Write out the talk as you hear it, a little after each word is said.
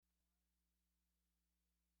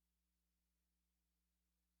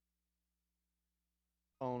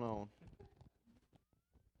phone on.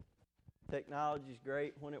 Technology's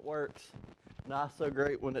great when it works, not so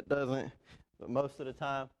great when it doesn't, but most of the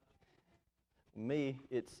time,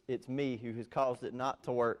 it's me who has caused it not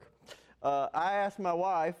to work. I asked my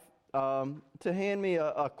wife to hand me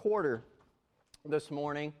a quarter this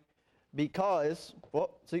morning because,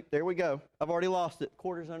 well, see, there we go. I've already lost it.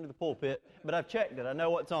 Quarter's under the pulpit, but I've checked it. I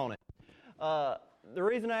know what's on it. The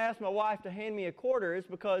reason I asked my wife to hand me a quarter is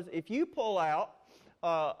because if you pull out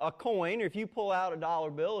a coin, or if you pull out a dollar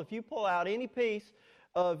bill, if you pull out any piece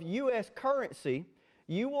of U.S. currency,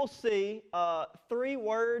 you will see 3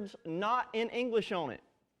 words not in English on it.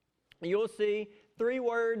 You'll see 3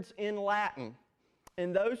 words in Latin.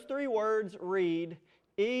 And those 3 words read,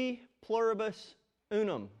 E pluribus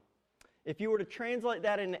unum. If you were to translate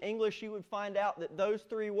that into English, you would find out that those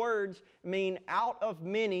 3 words mean out of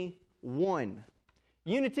many, one.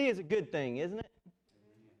 Unity is a good thing, isn't it?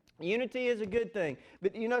 Unity is a good thing.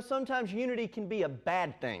 But you know, sometimes unity can be a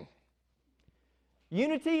bad thing.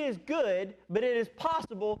 Unity is good, but it is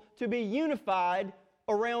possible to be unified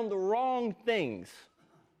around the wrong things.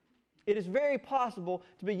 It is very possible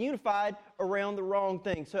to be unified around the wrong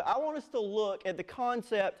things. So I want us to look at the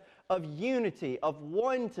concept of unity, of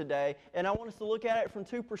one today, and I want us to look at it from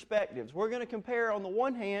 2 perspectives. We're going to compare, on the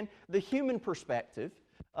one hand, the human perspective,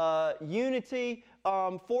 unity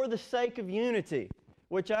for the sake of unity,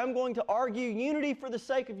 which I'm going to argue unity for the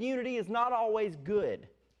sake of unity is not always good.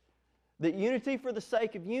 That unity for the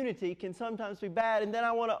sake of unity can sometimes be bad. And then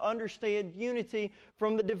I want to understand unity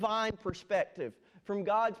from the divine perspective, from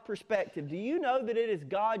God's perspective. Do you know that it is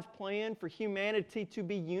God's plan for humanity to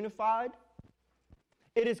be unified?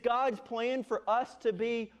 It is God's plan for us to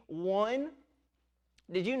be one.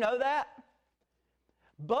 Did you know that?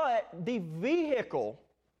 But the vehicle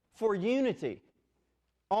for unity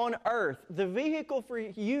on earth, the vehicle for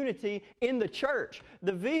unity in the church,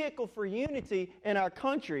 the vehicle for unity in our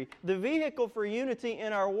country, the vehicle for unity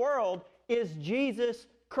in our world is Jesus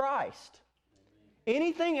Christ.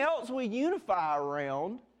 Anything else we unify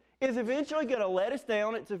around is eventually going to let us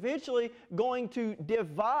down. It's eventually going to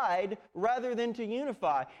divide rather than to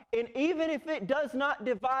unify. And even if it does not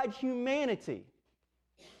divide humanity,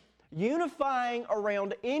 unifying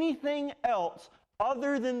around anything else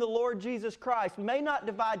other than the Lord Jesus Christ may not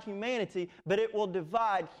divide humanity, but it will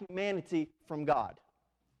divide humanity from God.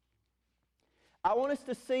 I want us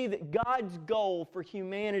to see that God's goal for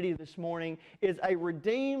humanity this morning is a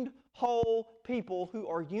redeemed, whole people who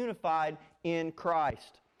are unified in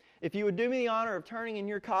Christ. If you would do me the honor of turning in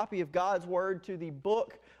your copy of God's Word to the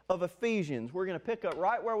book of Ephesians, we're going to pick up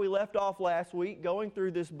right where we left off last week, going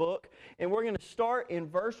through this book, and we're going to start in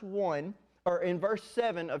verse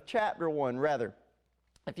 7 of chapter 1, rather.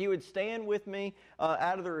 If you would stand with me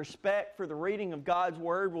out of the respect for the reading of God's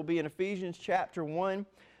Word, we'll be in Ephesians chapter 1,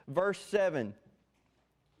 verse 7.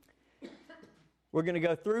 We're going to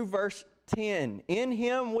go through verse 10. In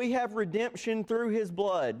Him we have redemption through His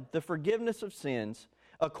blood, the forgiveness of sins,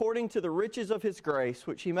 according to the riches of His grace,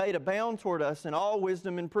 which He made abound toward us in all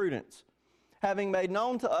wisdom and prudence, having made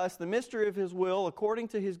known to us the mystery of His will, according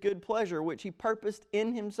to His good pleasure, which He purposed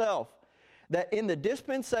in Himself, that in the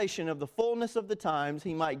dispensation of the fullness of the times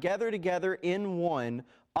He might gather together in one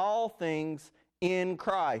all things in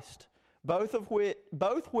Christ, both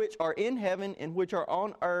which are in heaven and which are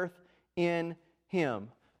on earth in Him.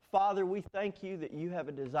 Father, we thank You that You have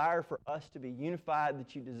a desire for us to be unified,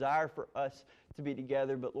 that You desire for us to be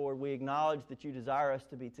together. But Lord, we acknowledge that You desire us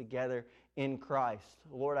to be together in Christ.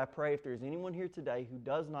 Lord, I pray if there's anyone here today who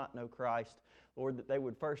does not know Christ, Lord, that they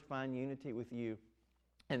would first find unity with You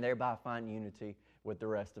and thereby find unity with the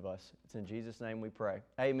rest of us. It's in Jesus' name we pray.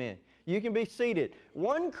 Amen. You can be seated.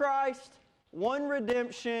 One Christ, one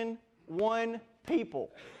redemption, one people.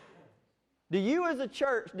 Do you as a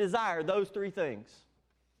church desire those 3 things?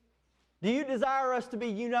 Do you desire us to be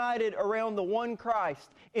united around the one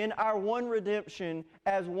Christ in our one redemption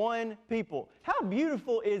as one people? How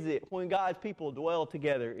beautiful is it when God's people dwell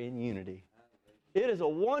together in unity? It is a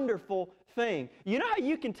wonderful thing. You know how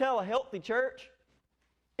you can tell a healthy church?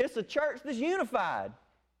 It's a church that's unified.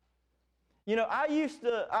 You know, I used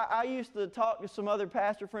to talk to some other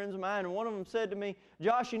pastor friends of mine, and one of them said to me,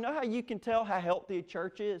 Josh, you know how you can tell how healthy a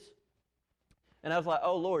church is? And I was like,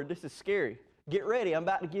 oh Lord, this is scary. Get ready, I'm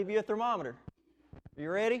about to give you a thermometer. Are you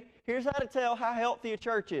ready? Here's how to tell how healthy a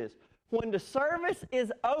church is. When the service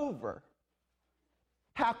is over,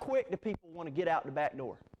 how quick do people want to get out the back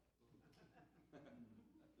door?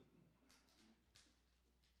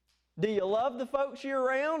 Do you love the folks you're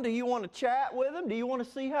around? Do you want to chat with them? Do you want to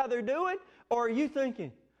see how they're doing? Or are you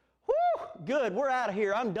thinking, whew, good, we're out of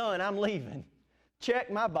here, I'm done, I'm leaving. check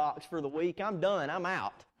my box for the week. I'm done. I'm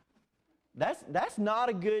out. That's not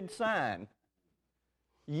a good sign.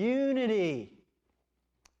 Unity.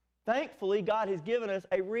 Thankfully, God has given us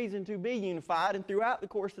a reason to be unified, and throughout the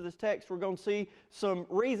course of this text, we're going to see some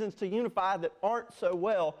reasons to unify that aren't so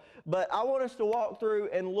well. But I want us to walk through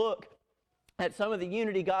and look at some of the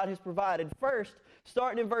unity God has provided. First,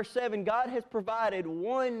 starting in verse 7, God has provided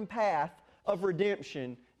one path of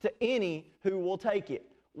redemption to any who will take it.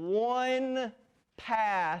 One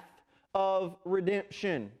path of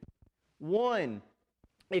redemption. One.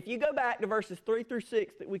 If you go back to verses 3 through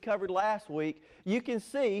 6 that we covered last week, you can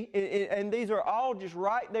see, and these are all just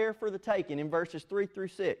right there for the taking in verses 3 through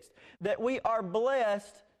 6, that we are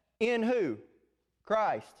blessed in who?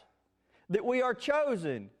 Christ. That we are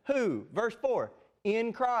chosen, who? Verse 4,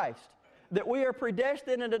 in Christ. That we are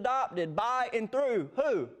predestined and adopted by and through,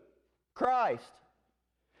 who? Christ.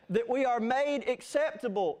 That we are made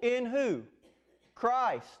acceptable in who?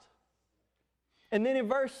 Christ. And then in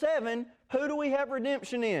verse 7, who do we have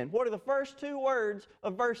redemption in? What are the first two words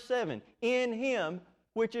of verse 7? In Him,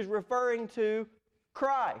 which is referring to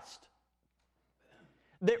Christ.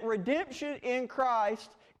 That redemption in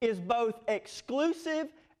Christ is both exclusive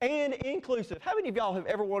and inclusive. How many of y'all have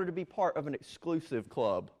ever wanted to be part of an exclusive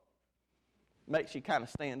club? Makes you kind of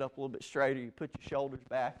stand up a little bit straighter. You put your shoulders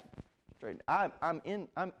back. Straight. I'm in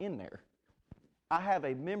there. I have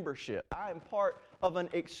a membership. I am part of an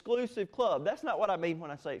exclusive club. That's not what I mean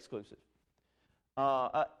when I say exclusive.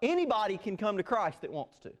 Anybody can come to Christ that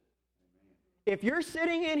wants to. If you're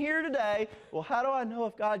sitting in here today, well, how do I know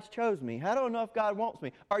if God's chose me? How do I know if God wants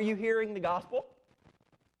me? Are you hearing the gospel?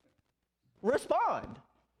 Respond.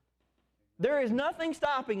 There is nothing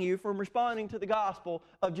stopping you from responding to the gospel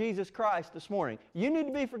of Jesus Christ this morning. You need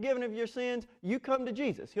to be forgiven of your sins. You come to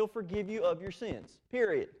Jesus. He'll forgive you of your sins.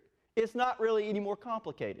 Period. It's not really any more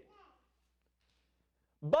complicated.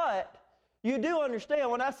 But you do understand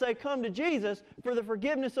when I say come to Jesus for the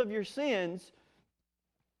forgiveness of your sins,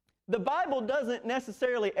 the Bible doesn't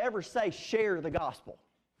necessarily ever say share the gospel.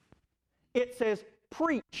 It says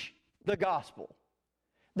preach the gospel.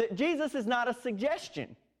 That Jesus is not a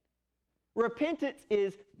suggestion. Repentance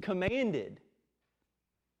is commanded.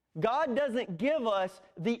 God doesn't give us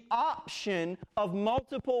the option of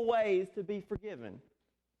multiple ways to be forgiven.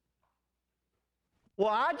 Well,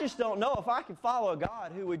 I just don't know if I can follow a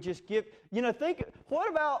God who would just give, what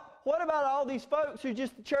about all these folks who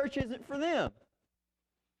just the church isn't for them?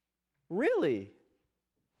 Really?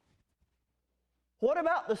 What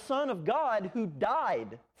about the Son of God who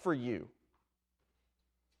died for you?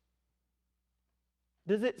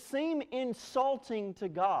 Does it seem insulting to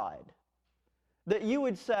God that you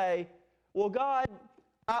would say, well, God,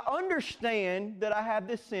 I understand that I have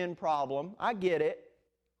this sin problem. I get it.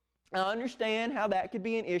 I understand how that could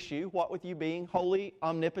be an issue, what with you being holy,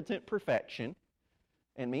 omnipotent perfection,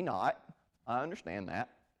 and me not. I understand that.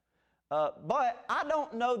 But I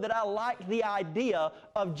don't know that I like the idea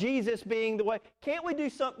of Jesus being the way. Can't we do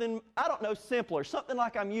something, simpler, something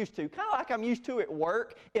like I'm used to? Kind of like I'm used to at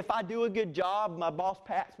work. If I do a good job, my boss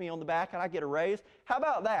pats me on the back and I get a raise. How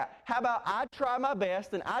about that? How about I try my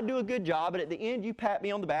best and I do a good job, and at the end you pat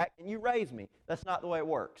me on the back and you raise me? That's not the way it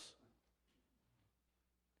works.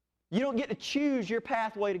 You don't get to choose your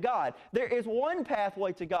pathway to God. There is one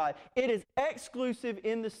pathway to God. It is exclusive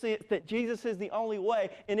in the sense that Jesus is the only way,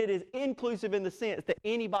 and it is inclusive in the sense that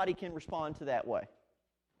anybody can respond to that way.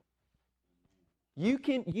 You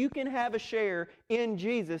can have a share in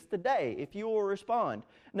Jesus today if you will respond.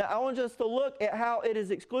 Now, I want us to look at how it is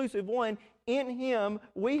exclusive. One, in Him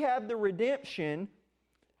we have the redemption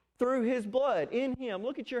through His blood. In Him.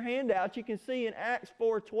 Look at your handout. You can see in Acts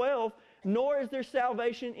 4:12, nor is there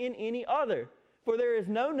salvation in any other. For there is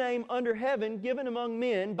no name under heaven given among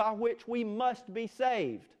men by which we must be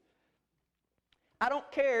saved. I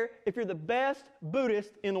don't care if you're the best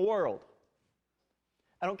Buddhist in the world.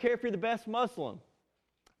 I don't care if you're the best Muslim.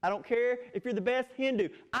 I don't care if you're the best Hindu.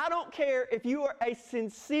 I don't care if you are a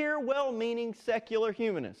sincere, well-meaning secular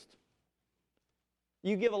humanist.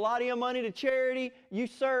 You give a lot of your money to charity, you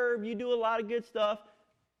serve, you do a lot of good stuff.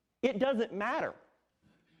 It doesn't matter.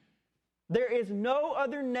 There is no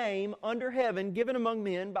other name under heaven given among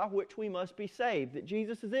men by which we must be saved. That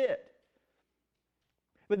Jesus is it.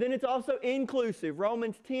 But then it's also inclusive.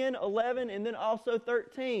 Romans 10, 11, and then also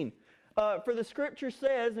 13. For the Scripture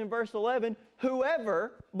says in verse 11,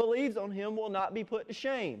 whoever believes on Him will not be put to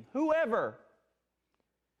shame. Whoever.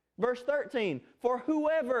 Verse 13, for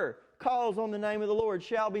whoever calls on the name of the Lord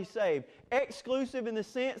shall be saved. Exclusive in the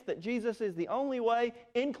sense that Jesus is the only way.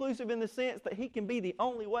 Inclusive in the sense that He can be the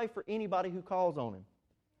only way for anybody who calls on Him.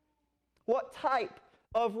 What type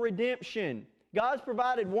of redemption God's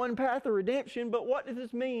provided one path of redemption, but what does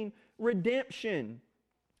this mean? Redemption.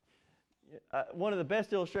 One of the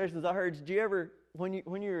best illustrations I heard is, did you ever, when you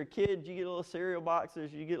were a kid, you get little cereal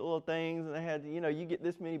boxes, you get little things, and they had, you get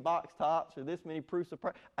this many box tops or this many proofs of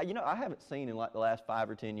price. I haven't seen in like the last 5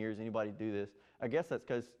 or 10 years anybody do this. I guess that's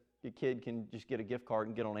because your kid can just get a gift card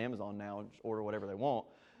and get on Amazon now and just order whatever they want.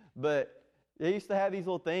 But they used to have these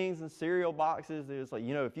little things in cereal boxes. It was like,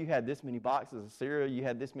 if you had this many boxes of cereal, you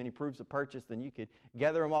had this many proofs of purchase, then you could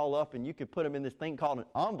gather them all up and you could put them in this thing called an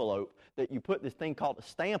envelope that you put this thing called a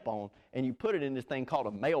stamp on, and you put it in this thing called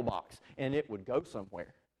a mailbox, and it would go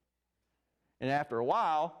somewhere. And after a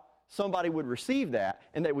while, somebody would receive that,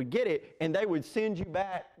 and they would get it, and they would send you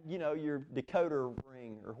back, your decoder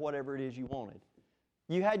ring or whatever it is you wanted.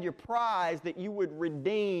 You had your prize that you would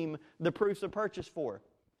redeem the proofs of purchase for.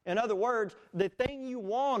 In other words, the thing you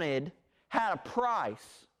wanted had a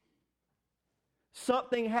price.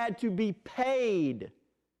 Something had to be paid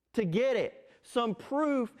to get it. Some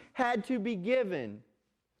proof had to be given.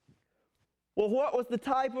 Well, what was the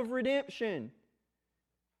type of redemption?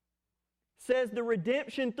 It says the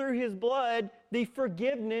redemption through His blood, the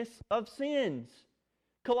forgiveness of sins.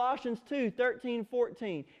 Colossians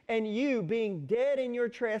 2:13-14. And you, being dead in your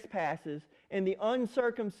trespasses and the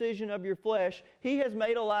uncircumcision of your flesh, He has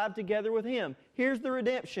made alive together with Him. Here's the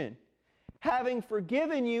redemption. Having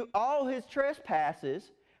forgiven you all His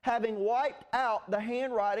trespasses, having wiped out the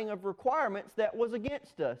handwriting of requirements that was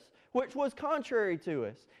against us, which was contrary to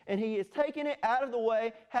us. And He has taken it out of the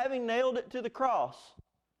way, having nailed it to the cross.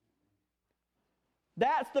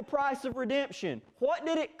 That's the price of redemption. What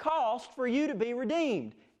did it cost for you to be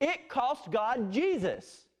redeemed? It cost God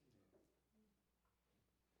Jesus.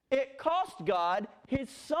 It cost God His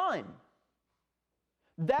Son.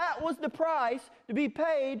 That was the price to be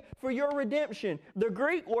paid for your redemption. The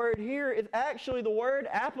Greek word here is actually the word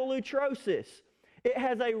apolutrosis. It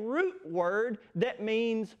has a root word that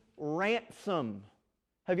means ransom.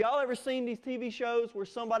 Have y'all ever seen these TV shows where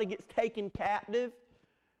somebody gets taken captive?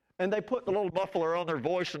 And they put the little muffler on their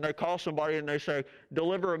voice and they call somebody and they say,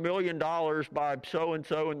 deliver $1 million by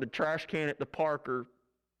so-and-so in the trash can at the park, or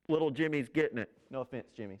little Jimmy's getting it. No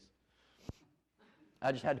offense, Jimmy's.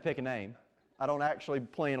 I just had to pick a name. I don't actually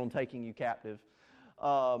plan on taking you captive.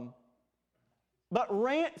 But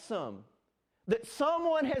ransom, that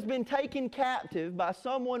someone has been taken captive by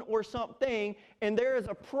someone or something, and there is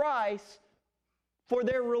a price for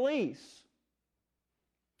their release.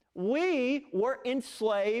 We were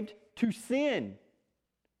enslaved to sin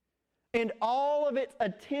and all of its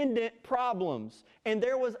attendant problems. And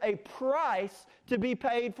there was a price to be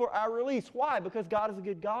paid for our release. Why? Because God is a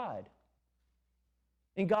good God.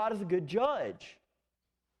 And God is a good judge.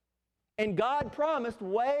 And God promised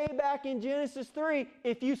way back in Genesis 3,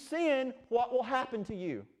 if you sin, what will happen to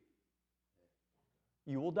you?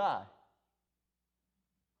 You will die.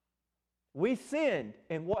 We sinned,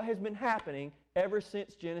 and what has been happening ever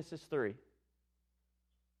since Genesis 3?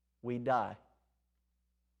 We die.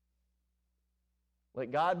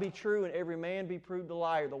 Let God be true and every man be proved a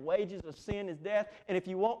liar. The wages of sin is death, and if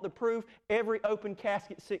you want the proof, every open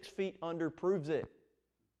casket 6 feet under proves it.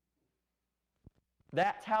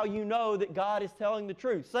 That's how you know that God is telling the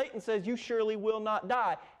truth. Satan says you surely will not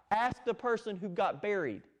die. Ask the person who got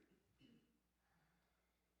buried.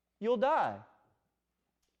 You'll die.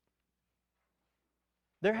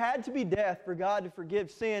 There had to be death for God to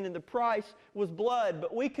forgive sin, and the price was blood.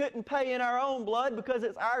 But we couldn't pay in our own blood because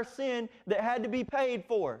it's our sin that had to be paid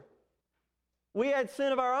for. We had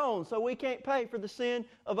sin of our own, so we can't pay for the sin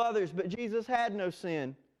of others. But Jesus had no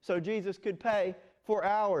sin, so Jesus could pay for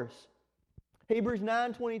ours. Hebrews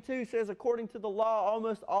 9:22 says, according to the law,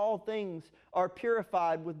 almost all things are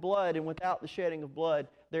purified with blood, and without the shedding of blood,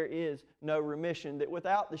 there is no remission. That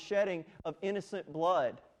without the shedding of innocent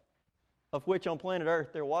blood, of which on planet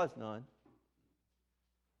Earth there was none,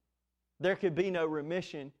 there could be no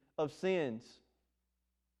remission of sins.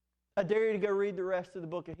 I dare you to go read the rest of the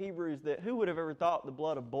book of Hebrews. That who would have ever thought the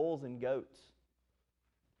blood of bulls and goats,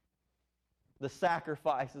 the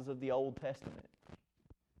sacrifices of the Old Testament,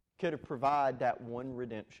 could have provided that one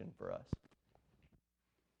redemption for us?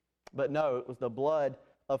 But no, it was the blood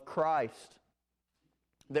of Christ.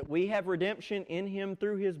 That we have redemption in Him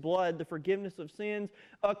through His blood, the forgiveness of sins,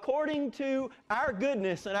 according to our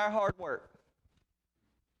goodness and our hard work.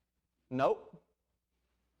 Nope.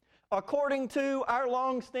 According to our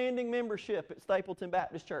long-standing membership at Stapleton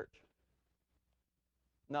Baptist Church.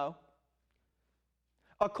 No.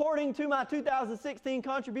 According to my 2016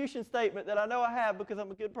 contribution statement that I know I have because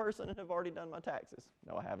I'm a good person and have already done my taxes.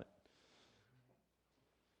 No, I haven't.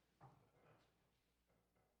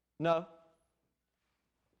 No.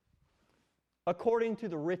 according to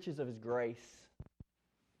the riches of His grace.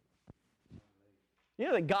 You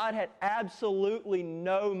know that God had absolutely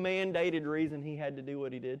no mandated reason He had to do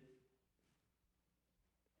what He did?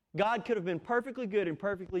 God could have been perfectly good and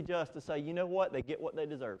perfectly just to say, you know what? They get what they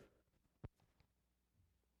deserve.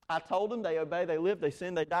 I told them, they obey, they live, they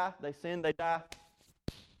sin, they die. They sin, they die.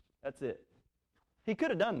 That's it. He could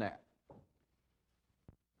have done that.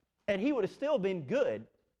 And He would have still been good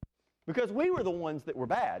because we were the ones that were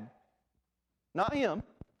bad, not Him.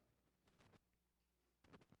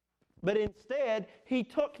 But instead, He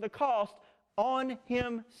took the cost on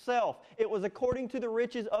Himself. It was according to the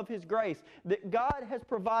riches of His grace that God has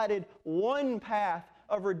provided one path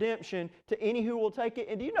of redemption to any who will take it.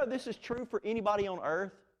 And do you know this is true for anybody on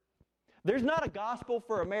earth? There's not a gospel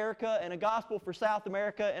for America and a gospel for South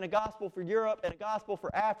America and a gospel for Europe and a gospel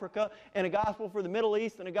for Africa and a gospel for the Middle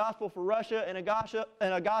East and a gospel for Russia and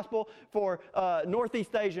a gospel for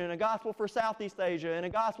Northeast Asia and a gospel for Southeast Asia and a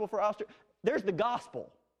gospel for Australia. There's the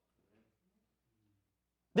gospel.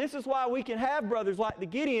 This is why we can have brothers like the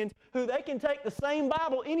Gideons who they can take the same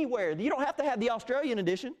Bible anywhere. You don't have to have the Australian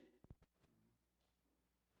edition.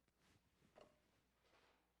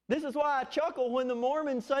 This is why I chuckle when the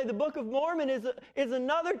Mormons say the Book of Mormon is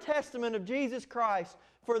another testament of Jesus Christ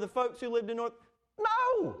for the folks who lived in North.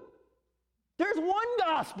 No! There's one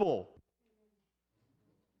gospel.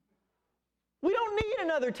 We don't need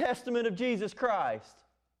another testament of Jesus Christ.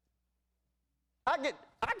 I could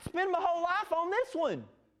spend my whole life on this one.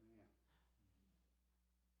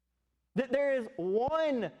 That there is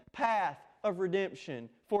one path of redemption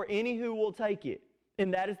for any who will take it,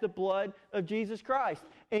 and that is the blood of Jesus Christ.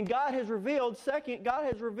 And God has revealed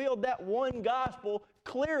that one gospel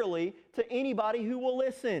clearly to anybody who will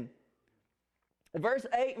listen. Verse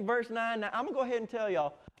 8 and verse 9, now I'm going to go ahead and tell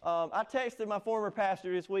y'all, I texted my former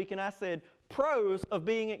pastor this week and I said, pros of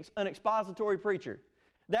being an expository preacher.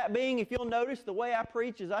 That being, if you'll notice, the way I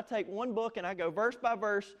preach is I take one book and I go verse by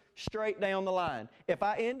verse straight down the line. If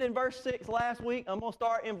I end in verse 6 last week, I'm going to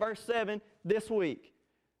start in verse 7 this week.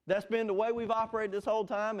 That's been the way we've operated this whole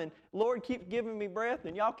time, and Lord keeps giving me breath,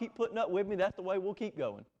 and y'all keep putting up with me. That's the way we'll keep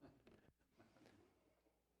going.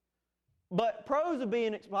 But pros of being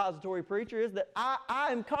an expository preacher is that I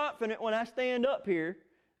am confident when I stand up here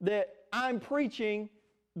that I'm preaching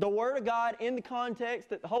the Word of God in the context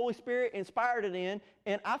that the Holy Spirit inspired it in,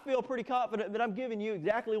 and I feel pretty confident that I'm giving you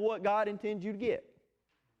exactly what God intends you to get.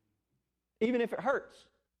 Even if it hurts,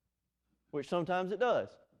 which sometimes it does.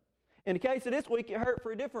 In the case of this week, it hurt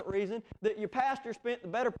for a different reason, that your pastor spent the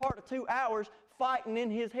better part of 2 hours fighting in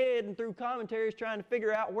his head and through commentaries trying to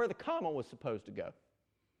figure out where the comma was supposed to go.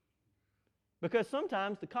 Because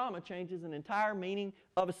sometimes the comma changes an entire meaning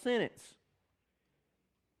of a sentence.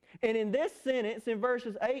 And in this sentence, in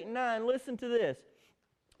verses 8 and 9, listen to this.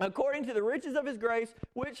 According to the riches of His grace,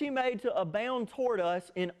 which He made to abound toward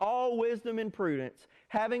us in all wisdom and prudence,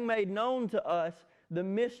 having made known to us the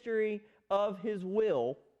mystery of His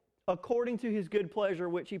will, according to His good pleasure,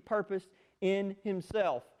 which He purposed in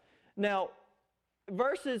Himself. Now,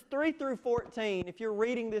 verses 3 through 14, if you're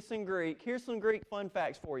reading this in Greek, here's some Greek fun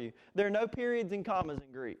facts for you. There are no periods and commas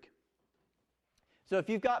in Greek. So if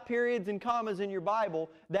you've got periods and commas in your Bible,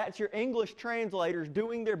 that's your English translators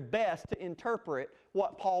doing their best to interpret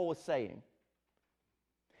what Paul was saying.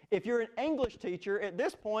 If you're an English teacher, at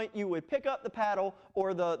this point, you would pick up the paddle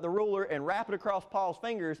or the ruler and wrap it across Paul's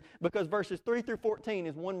fingers because verses 3 through 14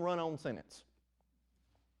 is one run-on sentence.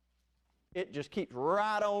 It just keeps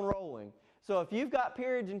right on rolling. So if you've got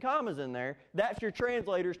periods and commas in there, that's your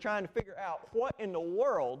translators trying to figure out what in the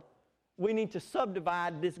world we need to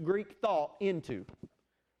subdivide this Greek thought into.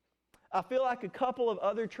 I feel like a couple of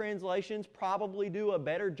other translations probably do a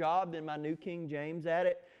better job than my New King James at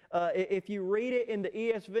it. If you read it in the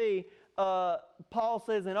ESV, Paul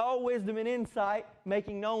says, in all wisdom and insight,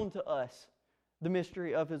 making known to us the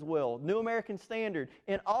mystery of His will. New American Standard,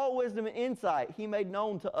 in all wisdom and insight, He made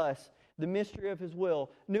known to us the mystery of His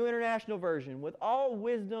will. New International Version, with all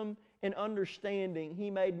wisdom and understanding,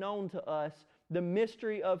 He made known to us the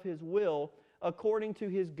mystery of His will according to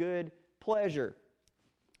His good pleasure.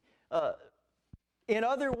 In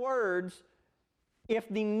other words, if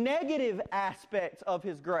the negative aspects of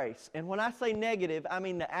His grace, and when I say negative, I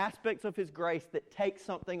mean the aspects of His grace that take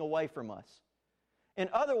something away from us. In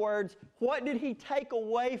other words, what did He take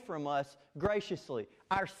away from us graciously?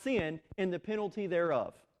 Our sin and the penalty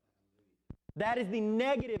thereof. That is the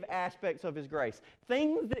negative aspects of His grace.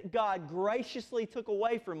 Things that God graciously took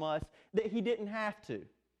away from us that He didn't have to.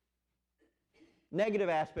 Negative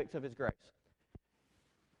aspects of His grace.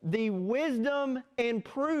 The wisdom and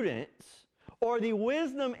prudence, or the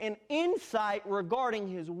wisdom and insight regarding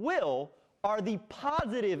His will, are the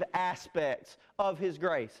positive aspects of His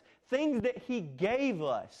grace. Things that He gave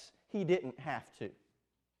us, He didn't have to.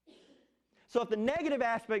 So if the negative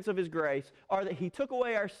aspects of His grace are that He took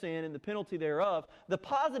away our sin and the penalty thereof, the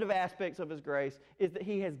positive aspects of His grace is that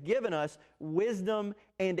He has given us wisdom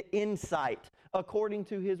and insight according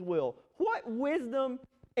to His will. What wisdom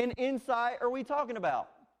and insight are we talking about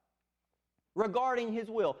regarding His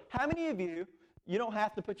will? How many of you, you don't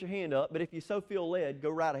have to put your hand up, but if you so feel led, go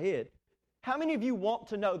right ahead. How many of you want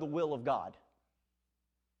to know the will of God?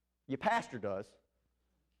 Your pastor does.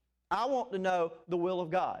 I want to know the will of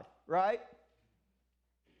God, right?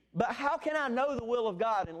 But how can I know the will of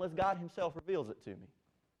God unless God Himself reveals it to me?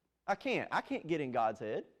 I can't. I can't get in God's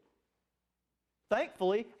head.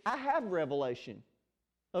 Thankfully, I have revelation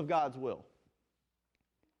of God's will.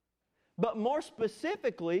 But more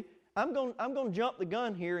specifically, I'm going to jump the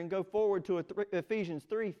gun here and go forward to Ephesians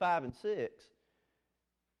 3, 5, and 6.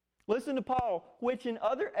 Listen to Paul, which in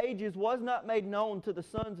other ages was not made known to the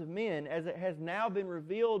sons of men, as it has now been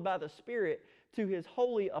revealed by the Spirit to His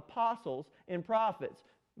holy apostles and prophets.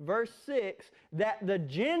 Verse 6, that the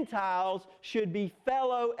Gentiles should be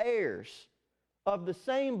fellow heirs of the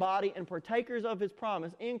same body and partakers of His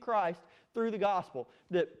promise in Christ through the gospel.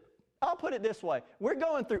 I'll put it this way. We're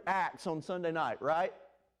going through Acts on Sunday night, right?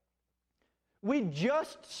 We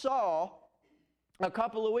just saw a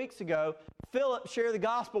couple of weeks ago Philip share the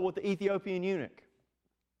gospel with the Ethiopian eunuch.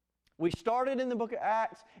 We started in the book of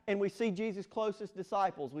Acts, and we see Jesus' closest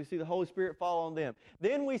disciples. We see the Holy Spirit fall on them.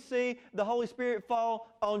 Then we see the Holy Spirit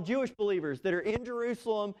fall on Jewish believers that are in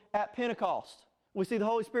Jerusalem at Pentecost. We see the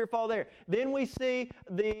Holy Spirit fall there. Then we see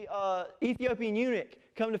the Ethiopian eunuch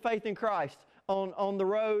come to faith in Christ on the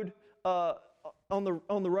road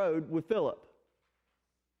with Philip.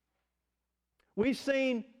 We've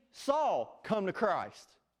seen Saul come to Christ,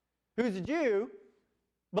 who's a Jew,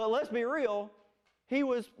 but let's be real, he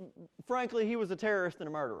was a terrorist and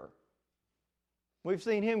a murderer. We've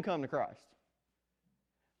seen him come to Christ.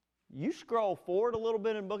 You scroll forward a little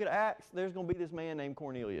bit in the book of Acts, there's going to be this man named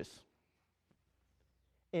Cornelius.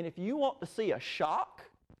 And if you want to see a shock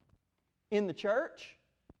in the church,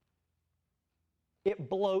 it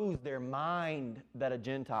blows their mind that a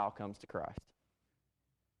Gentile comes to Christ.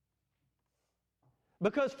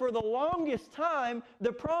 Because for the longest time,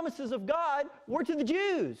 the promises of God were to the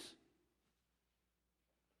Jews.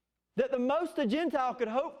 That the most a Gentile could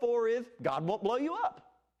hope for is, God won't blow you up.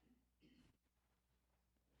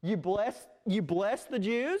 You bless the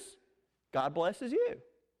Jews, God blesses you.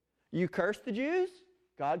 You curse the Jews,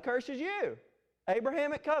 God curses you.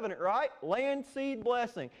 Abrahamic covenant, right? Land, seed,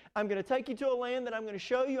 blessing. I'm going to take you to a land that I'm going to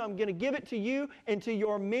show you. I'm going to give it to you and to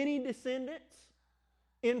your many descendants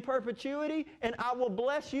in perpetuity, and I will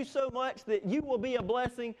bless you so much that you will be a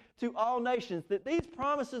blessing to all nations. That these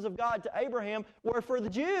promises of God to Abraham were for the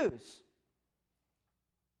Jews.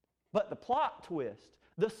 But the plot twist,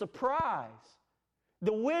 the surprise,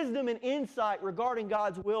 the wisdom and insight regarding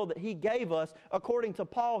God's will that He gave us, according to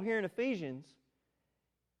Paul here in Ephesians,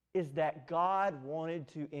 is that God wanted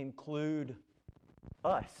to include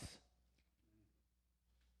us.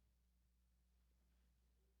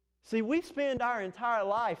 See, we spend our entire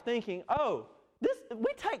life thinking,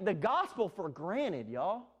 we take the gospel for granted,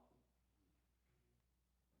 y'all.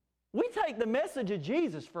 We take the message of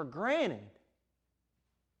Jesus for granted.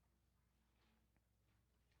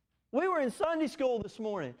 We were in Sunday school this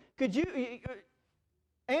morning.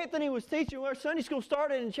 Anthony was teaching, our Sunday school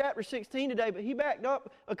started in chapter 16 today, but he backed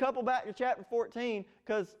up a couple back to chapter 14,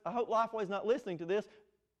 because I hope Lifeway's not listening to this.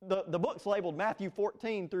 The book's labeled Matthew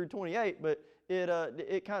 14 through 28, but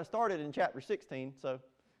it kind of started in chapter 16, so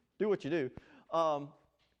do what you do.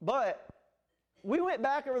 But we went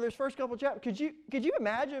back over those first couple of chapters. Could you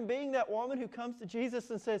imagine being that woman who comes to Jesus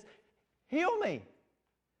and says, heal me,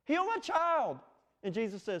 heal my child? And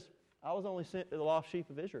Jesus says, I was only sent to the lost sheep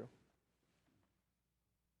of Israel.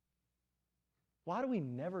 Why do we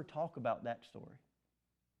never talk about that story?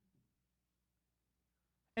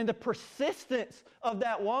 And the persistence of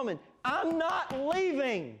that woman, I'm not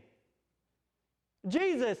leaving.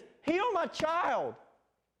 Jesus, heal my child.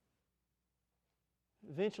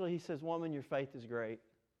 Eventually He says, woman, your faith is great.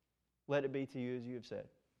 Let it be to you as you have said.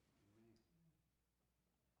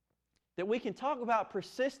 That we can talk about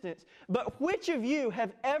persistence, but which of you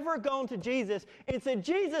have ever gone to Jesus and said,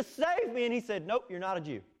 Jesus, save me? And He said, nope, you're not a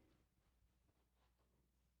Jew.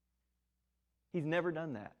 He's never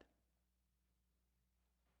done that.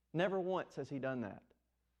 Never once has He done that.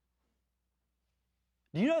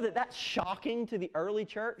 Do you know that that's shocking to the early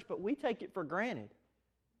church? But we take it for granted.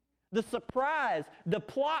 The surprise, the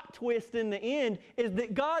plot twist in the end is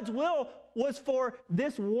that God's will was for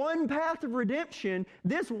this one path of redemption,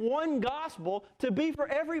 this one gospel, to be for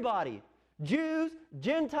everybody. Jews,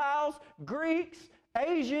 Gentiles, Greeks,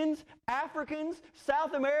 Asians, Africans,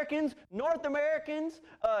 South Americans, North Americans,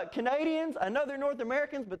 Canadians. I know they're North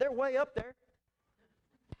Americans, but they're way up there.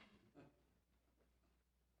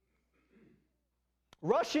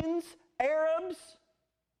 Russians, Arabs,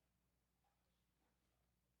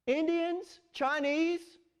 Indians, Chinese,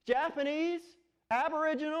 Japanese,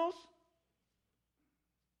 Aboriginals.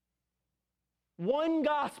 One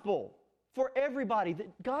gospel for everybody.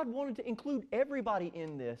 That God wanted to include everybody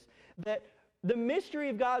in this. That the mystery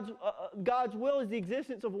of God's will is the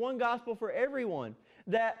existence of one gospel for everyone.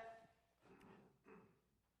 That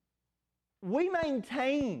we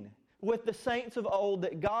maintain with the saints of old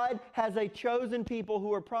that God has a chosen people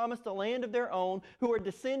who are promised a land of their own, who are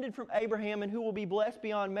descended from Abraham and who will be blessed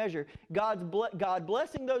beyond measure. God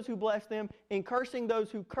blessing those who bless them and cursing those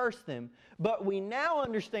who curse them. But we now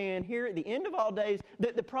understand here at the end of all days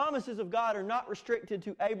that the promises of God are not restricted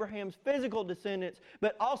to Abraham's physical descendants,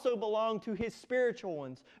 but also belong to his spiritual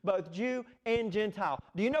ones, both Jew and Gentile.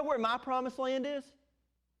 Do you know where my promised land is?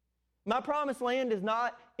 My promised land is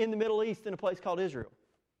not in the Middle East in a place called Israel.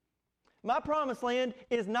 My promised land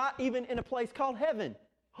is not even in a place called heaven.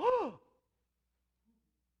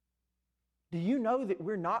 Do you know that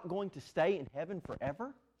we're not going to stay in heaven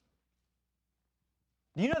forever?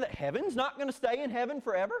 Do you know that heaven's not going to stay in heaven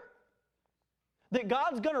forever? That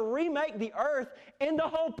God's going to remake the earth and the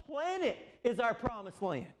whole planet is our promised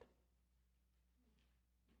land.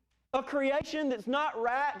 A creation that's not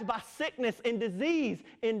racked by sickness and disease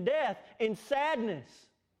and death and sadness.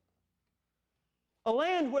 A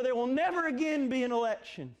land where there will never again be an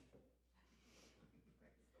election.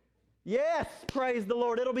 Yes, praise the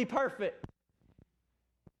Lord, it'll be perfect.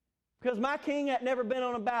 Because my king had never been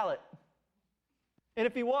on a ballot. And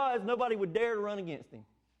if he was, nobody would dare to run against him.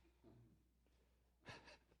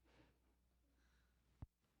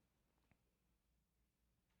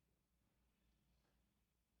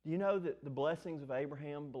 Do you know that the blessings of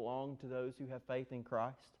Abraham belong to those who have faith in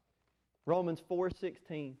Christ? Romans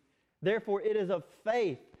 4:16. Therefore, it is of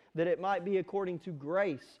faith that it might be according to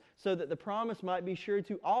grace, so that the promise might be sure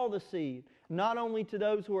to all the seed, not only to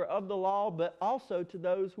those who are of the law, but also to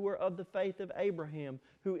those who are of the faith of Abraham,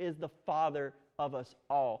 who is the father of us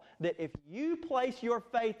all. That if you place your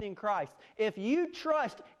faith in Christ, if you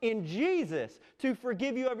trust in Jesus to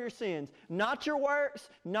forgive you of your sins, not your works,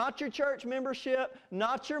 not your church membership,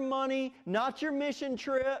 not your money, not your mission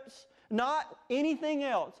trips, not anything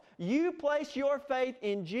else. You place your faith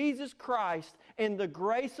in Jesus Christ and the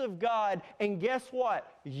grace of God, and guess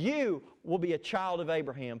what? You will be a child of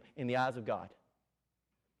Abraham in the eyes of God.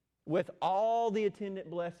 With all the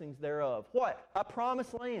attendant blessings thereof. What? A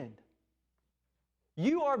promised land.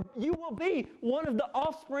 You will be one of the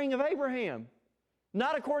offspring of Abraham.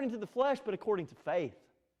 Not according to the flesh, but according to faith.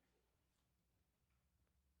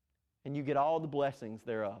 And you get all the blessings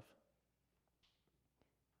thereof.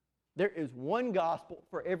 There is one gospel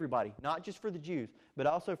for everybody, not just for the Jews, but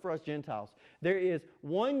also for us Gentiles. There is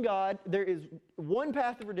one God, there is one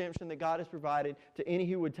path of redemption that God has provided to any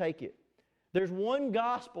who would take it. There's one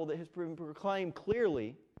gospel that has been proclaimed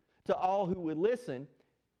clearly to all who would listen.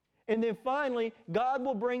 And then finally, God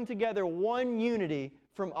will bring together one unity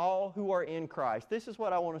from all who are in Christ. This is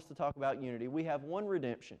what I want us to talk about, unity. We have one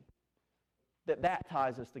redemption that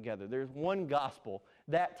ties us together. There's one gospel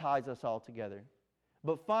that ties us all together.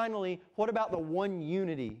 But finally, what about the one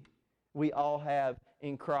unity we all have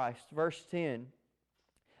in Christ? Verse 10,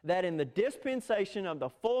 that in the dispensation of the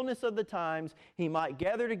fullness of the times he might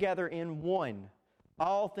gather together in one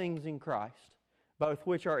all things in Christ, both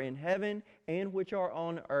which are in heaven and which are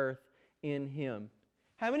on earth in him.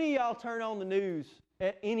 How many of y'all turn on the news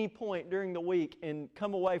at any point during the week and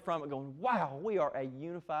come away from it going, wow, we are a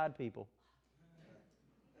unified people?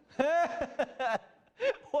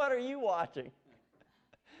 What are you watching?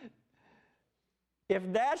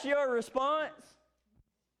 If that's your response,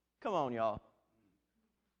 come on, y'all.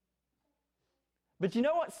 But you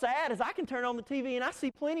know what's sad is I can turn on the TV and I see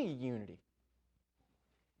plenty of unity.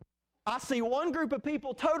 I see one group of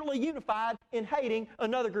people totally unified in hating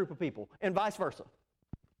another group of people, and vice versa.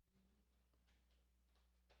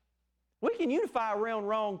 We can unify around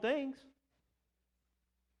wrong things.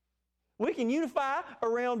 We can unify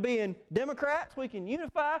around being Democrats. We can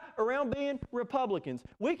unify around being Republicans.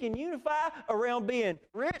 We can unify around being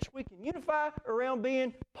rich. We can unify around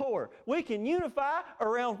being poor. We can unify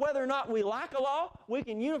around whether or not we like a law. We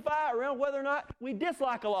can unify around whether or not we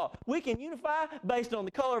dislike a law. We can unify based on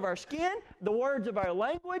the color of our skin, the words of our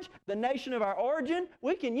language, the nation of our origin.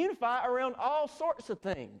 We can unify around all sorts of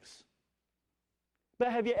things.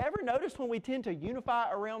 But have you ever noticed when we tend to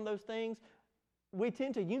unify around those things, we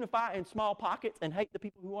tend to unify in small pockets and hate the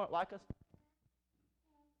people who aren't like us?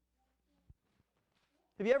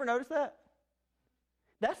 Have you ever noticed that?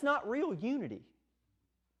 That's not real unity.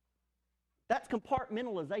 That's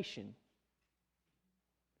compartmentalization.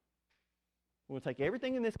 We're going to take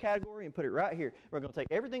everything in this category and put it right here. We're going to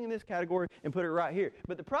take everything in this category and put it right here.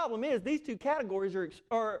 But the problem is these two categories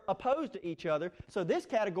are opposed to each other, so this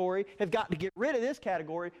category has got to get rid of this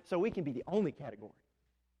category so we can be the only category.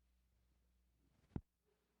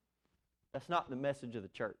 That's not the message of the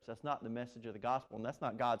church. That's not the message of the gospel, and that's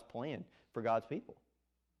not God's plan for God's people.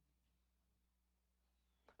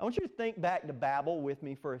 I want you to think back to Babel with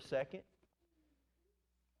me for a second.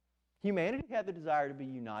 Humanity had the desire to be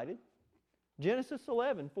united. Genesis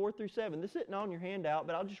 11, 4 through 7. This is sitting on your handout,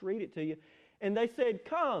 but I'll just read it to you. And they said,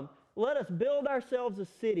 "Come, let us build ourselves a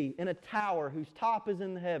city and a tower whose top is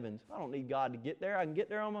in the heavens." I don't need God to get there. I can get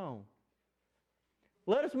there on my own.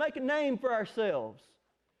 "Let us make a name for ourselves,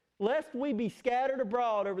 lest we be scattered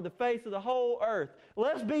abroad over the face of the whole earth."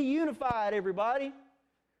 Let's be unified, everybody.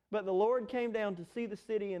 But the Lord came down to see the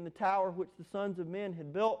city and the tower which the sons of men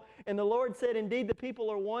had built. And the Lord said, "Indeed, the people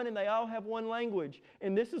are one, and they all have one language.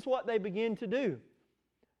 And this is what they begin to do.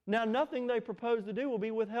 Now nothing they propose to do will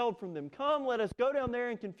be withheld from them. Come, let us go down there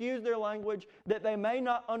and confuse their language, that they may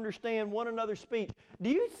not understand one another's speech." Do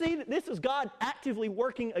you see that this is God actively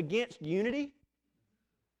working against unity?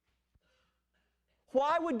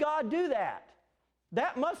 Why would God do that?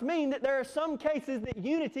 That must mean that there are some cases that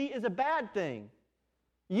unity is a bad thing.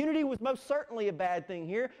 Unity was most certainly a bad thing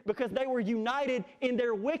here because they were united in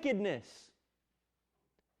their wickedness.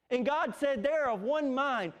 And God said they're of one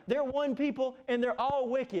mind, they're one people, and they're all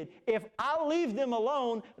wicked. If I leave them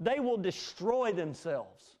alone, they will destroy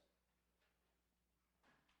themselves.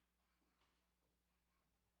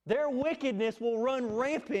 Their wickedness will run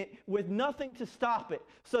rampant with nothing to stop it.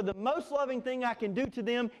 So the most loving thing I can do to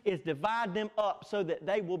them is divide them up so that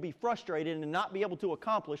they will be frustrated and not be able to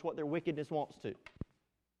accomplish what their wickedness wants to.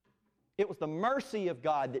 It was the mercy of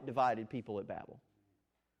God that divided people at Babel.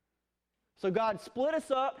 So God split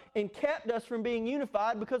us up and kept us from being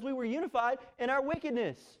unified because we were unified in our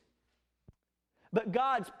wickedness. But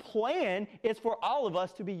God's plan is for all of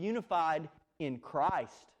us to be unified in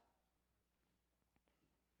Christ.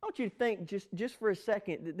 I want you to think just for a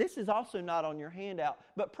second that this is also not on your handout,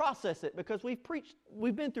 but process it because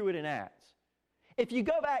we've been through it in Acts. If you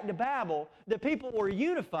go back to Babel, the people were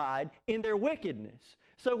unified in their wickedness.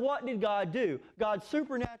 So what did God do? God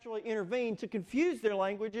supernaturally intervened to confuse their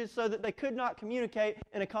languages so that they could not communicate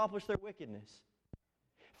and accomplish their wickedness.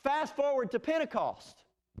 Fast forward to Pentecost.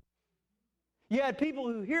 You had people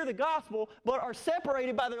who hear the gospel but are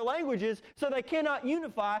separated by their languages so they cannot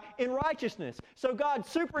unify in righteousness. So God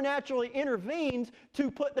supernaturally intervenes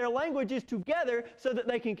to put their languages together so that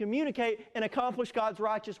they can communicate and accomplish God's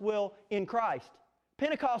righteous will in Christ.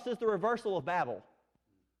 Pentecost is the reversal of Babel.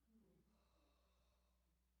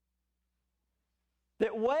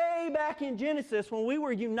 That way back in Genesis, when we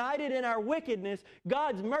were united in our wickedness,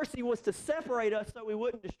 God's mercy was to separate us so we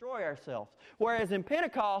wouldn't destroy ourselves. Whereas in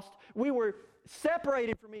Pentecost, we were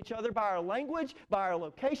separated from each other by our language, by our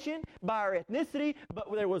location, by our ethnicity,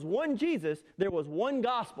 but there was one Jesus, there was one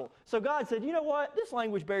gospel. So God said, you know what, this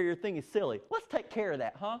language barrier thing is silly. Let's take care of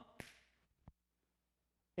that, huh?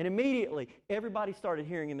 And immediately, everybody started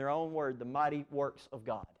hearing in their own word the mighty works of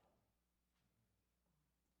God.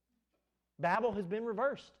 Babel has been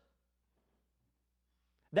reversed.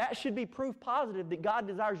 That should be proof positive that God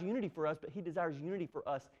desires unity for us, but He desires unity for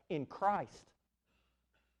us in Christ.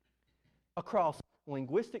 Across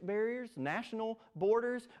linguistic barriers, national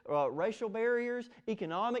borders, racial barriers,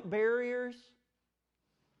 economic barriers.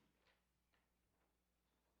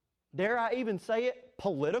 Dare I even say it,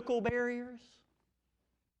 political barriers.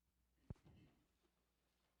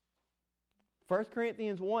 1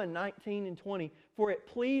 Corinthians 1, 19 and 20, "For it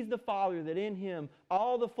pleased the Father that in Him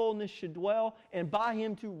all the fullness should dwell, and by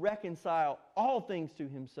Him to reconcile all things to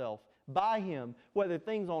Himself, by Him, whether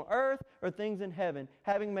things on earth or things in heaven,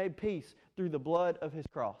 having made peace through the blood of His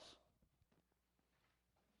cross."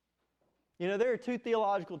 You know, there are two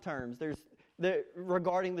theological terms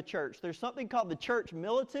regarding the church. There's something called the church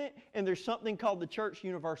militant, and there's something called the church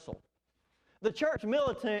universal. The church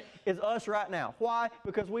militant is us right now. Why?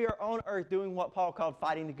 Because we are on earth doing what Paul called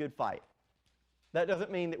fighting the good fight. That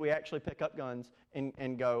doesn't mean that we actually pick up guns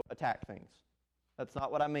and go attack things. That's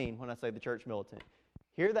not what I mean when I say the church militant.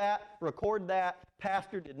 Hear that, record that.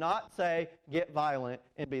 Pastor did not say get violent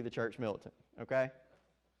and be the church militant, okay?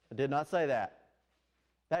 I did not say that.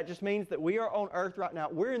 That just means that we are on earth right now.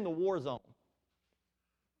 We're in the war zone.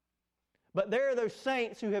 But there are those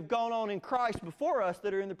saints who have gone on in Christ before us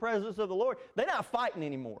that are in the presence of the Lord. They're not fighting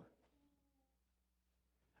anymore.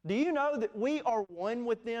 Do you know that we are one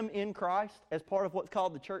with them in Christ as part of what's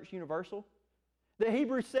called the church universal? The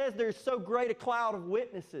Hebrews says there's so great a cloud of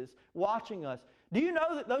witnesses watching us. Do you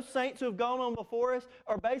know that those saints who have gone on before us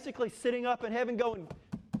are basically sitting up in heaven going,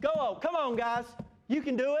 go on, come on guys, you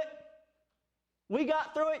can do it. We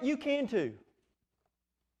got through it, you can too.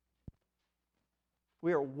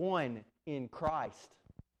 We are one in Christ.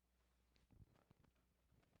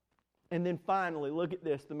 And then finally, look at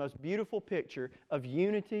this, the most beautiful picture of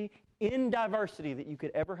unity in diversity that you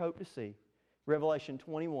could ever hope to see. Revelation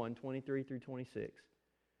 21, 23 through 26.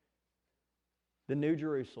 The New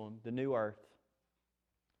Jerusalem, the new earth.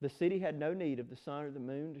 The city had no need of the sun or the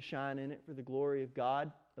moon to shine in it, for the glory of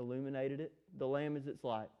God illuminated it. The Lamb is its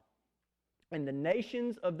light. And the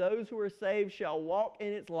nations of those who are saved shall walk in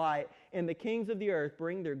its light, and the kings of the earth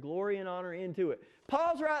bring their glory and honor into it.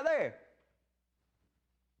 Pause right there.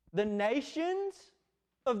 The nations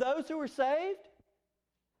of those who are saved?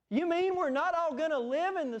 You mean we're not all going to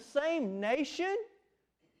live in the same nation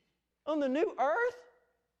on the new earth?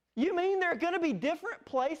 You mean there are going to be different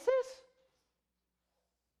places?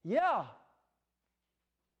 Yeah.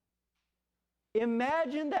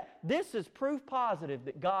 Imagine that. This is proof positive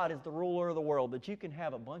that God is the ruler of the world, that you can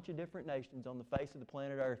have a bunch of different nations on the face of the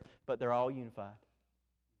planet Earth, but they're all unified.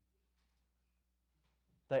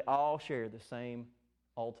 They all share the same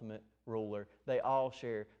ultimate ruler. They all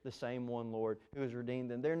share the same one Lord who has redeemed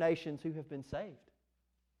them. They're nations who have been saved.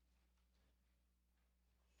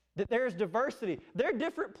 That there's diversity. There are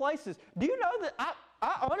different places. Do you know that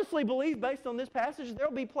I honestly believe, based on this passage, there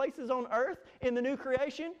will be places on earth in the new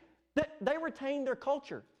creation that they retain their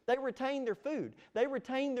culture. They retain their food. They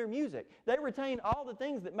retain their music. They retain all the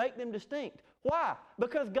things that make them distinct. Why?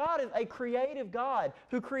 Because God is a creative God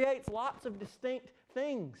who creates lots of distinct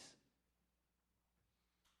things.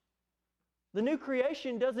 The new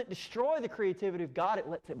creation doesn't destroy the creativity of God, it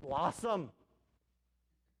lets it blossom.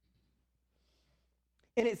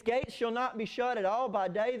 And its gates shall not be shut at all by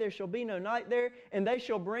day, there shall be no night there, and they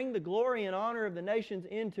shall bring the glory and honor of the nations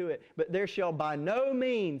into it. But there shall by no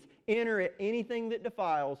means enter it anything that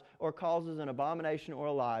defiles or causes an abomination or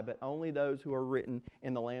a lie, but only those who are written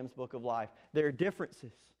in the Lamb's book of life. There are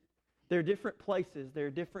differences. There are different places, there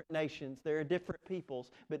are different nations, there are different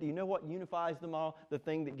peoples, but do you know what unifies them all? The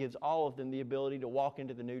thing that gives all of them the ability to walk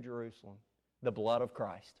into the New Jerusalem, the blood of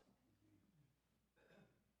Christ.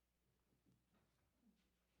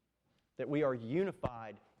 That we are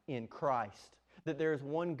unified in Christ. That there is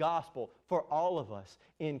one gospel for all of us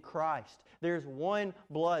in Christ. There is one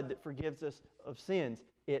blood that forgives us of sins.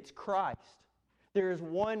 It's Christ. There is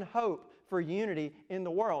one hope for unity in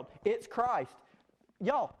the world. It's Christ.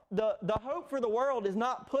 Y'all, the hope for the world is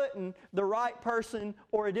not putting the right person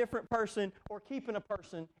or a different person or keeping a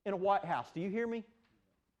person in a White House. Do you hear me?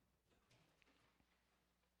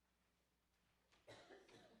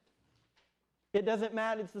 It doesn't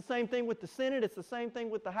matter. It's the same thing with the Senate. It's the same thing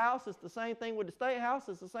with the House. It's the same thing with the State House.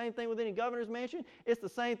 It's the same thing with any governor's mansion. It's the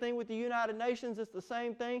same thing with the United Nations. It's the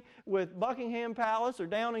same thing with Buckingham Palace or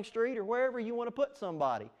Downing Street or wherever you want to put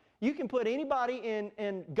somebody. You can put anybody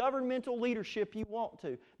in governmental leadership you want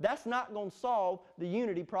to. That's not going to solve the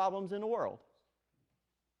unity problems in the world.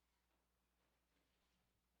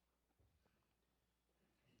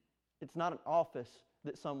 It's not an office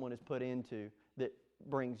that someone is put into that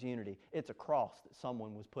brings unity. It's a cross that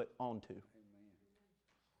someone was put onto. Amen.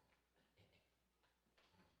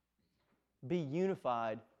 Be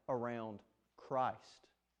unified around Christ.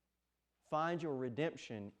 Find your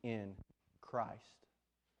redemption in Christ.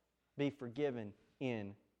 Be forgiven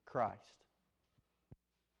in Christ.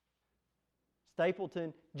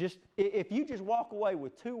 Stapleton, if you just walk away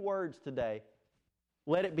with 2 words today,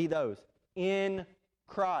 let it be those. In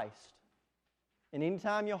Christ. And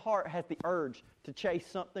anytime your heart has the urge to chase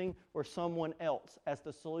something or someone else as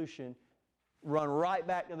the solution, run right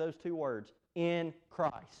back to those 2 words. In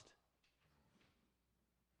Christ.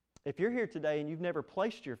 If you're here today and you've never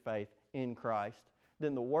placed your faith in Christ,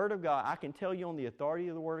 then the Word of God, I can tell you on the authority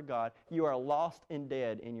of the Word of God, you are lost and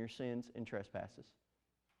dead in your sins and trespasses.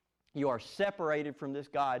 You are separated from this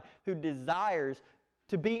God who desires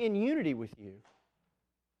to be in unity with you,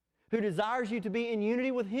 who desires you to be in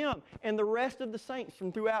unity with Him and the rest of the saints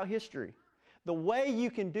from throughout history. The way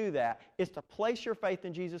you can do that is to place your faith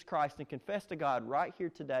in Jesus Christ and confess to God right here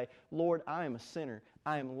today, Lord, I am a sinner.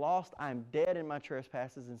 I am lost. I am dead in my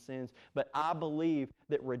trespasses and sins, but I believe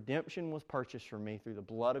that redemption was purchased for me through the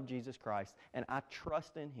blood of Jesus Christ, and I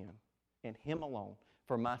trust in Him and Him alone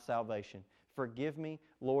for my salvation. Forgive me,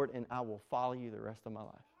 Lord, and I will follow you the rest of my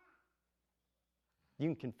life. You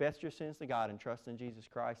can confess your sins to God and trust in Jesus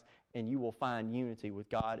Christ, and you will find unity with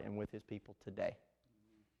God and with His people today.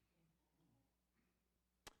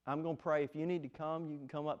 I'm going to pray. If you need to come, you can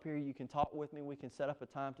come up here. You can talk with me. We can set up a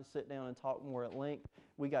time to sit down and talk more at length.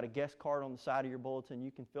 We got a guest card on the side of your bulletin. You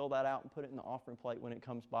can fill that out and put it in the offering plate when it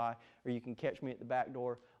comes by, or you can catch me at the back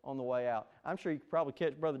door on the way out. I'm sure you could probably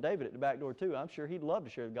catch Brother David at the back door too. I'm sure he'd love to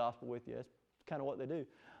share the gospel with you. That's kind of what they do.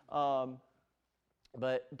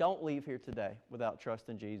 But don't leave here today without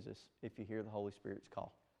trusting Jesus if you hear the Holy Spirit's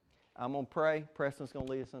call. I'm going to pray. Preston's going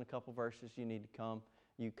to lead us in a couple verses. You need to come.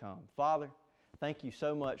 You come. Father, thank you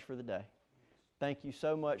so much for the day. Thank you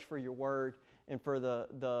so much for your word and for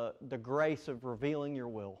the grace of revealing your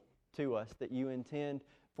will to us, that you intend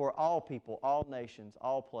for all people, all nations,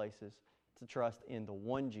 all places to trust in the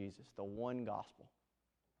one Jesus, the one gospel,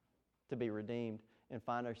 to be redeemed and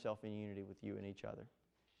find ourselves in unity with you and each other.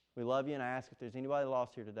 We love you, and I ask if there's anybody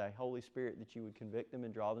lost here today, Holy Spirit, that you would convict them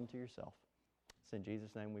and draw them to yourself. It's in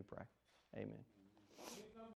Jesus' name we pray. Amen.